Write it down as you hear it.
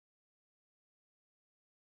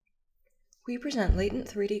We present latent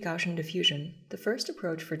 3D Gaussian diffusion, the first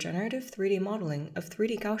approach for generative 3D modeling of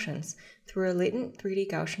 3D Gaussians through a latent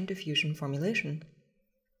 3D Gaussian diffusion formulation.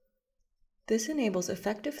 This enables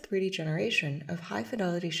effective 3D generation of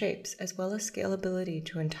high-fidelity shapes as well as scalability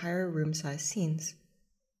to entire room-size scenes.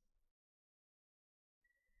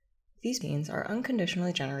 These scenes are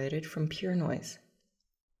unconditionally generated from pure noise.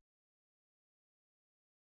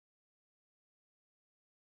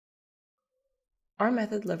 Our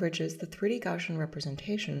method leverages the 3D Gaussian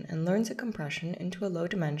representation and learns a compression into a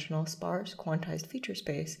low-dimensional sparse quantized feature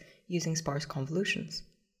space using sparse convolutions.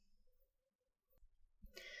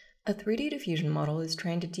 A 3D diffusion model is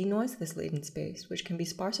trained to denoise this latent space, which can be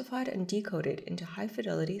sparsified and decoded into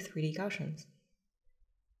high-fidelity 3D Gaussians.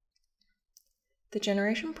 The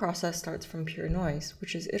generation process starts from pure noise,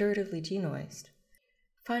 which is iteratively denoised.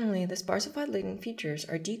 Finally, the sparsified latent features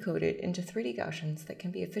are decoded into 3D Gaussians that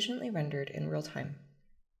can be efficiently rendered in real time.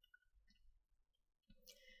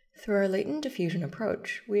 Through our latent diffusion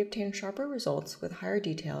approach, we obtain sharper results with higher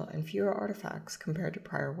detail and fewer artifacts compared to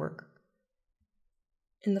prior work.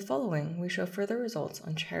 In the following, we show further results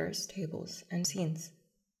on chairs, tables, and scenes.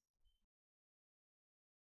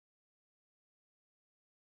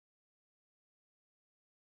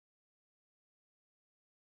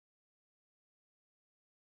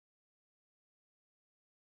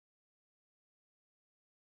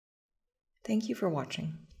 Thank you for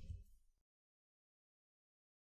watching.